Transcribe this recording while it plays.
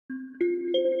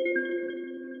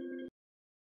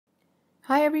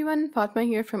Hi everyone, Fatma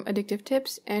here from Addictive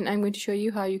Tips, and I'm going to show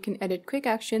you how you can edit quick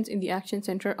actions in the Action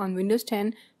Center on Windows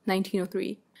 10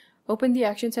 1903. Open the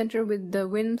Action Center with the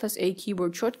Win+A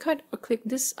keyboard shortcut, or click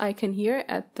this icon here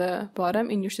at the bottom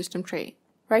in your system tray.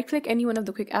 Right-click any one of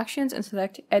the quick actions and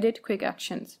select Edit Quick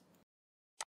Actions.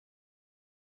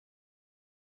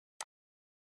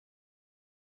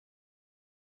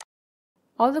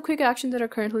 All the quick actions that are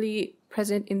currently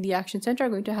present in the Action Center are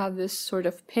going to have this sort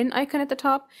of pin icon at the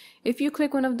top. If you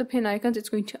click one of the pin icons, it's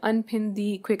going to unpin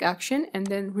the quick action and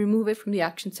then remove it from the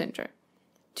Action Center.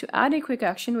 To add a quick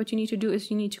action, what you need to do is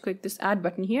you need to click this Add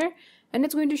button here, and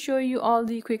it's going to show you all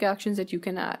the quick actions that you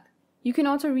can add. You can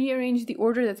also rearrange the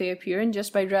order that they appear in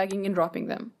just by dragging and dropping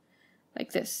them,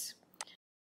 like this.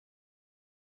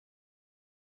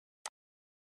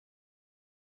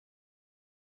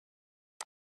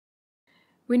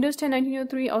 Windows 10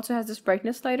 1903 also has this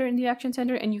brightness slider in the Action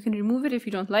Center, and you can remove it if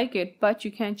you don't like it, but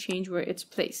you can't change where it's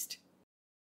placed.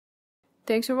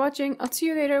 Thanks for watching. I'll see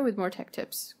you later with more tech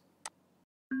tips.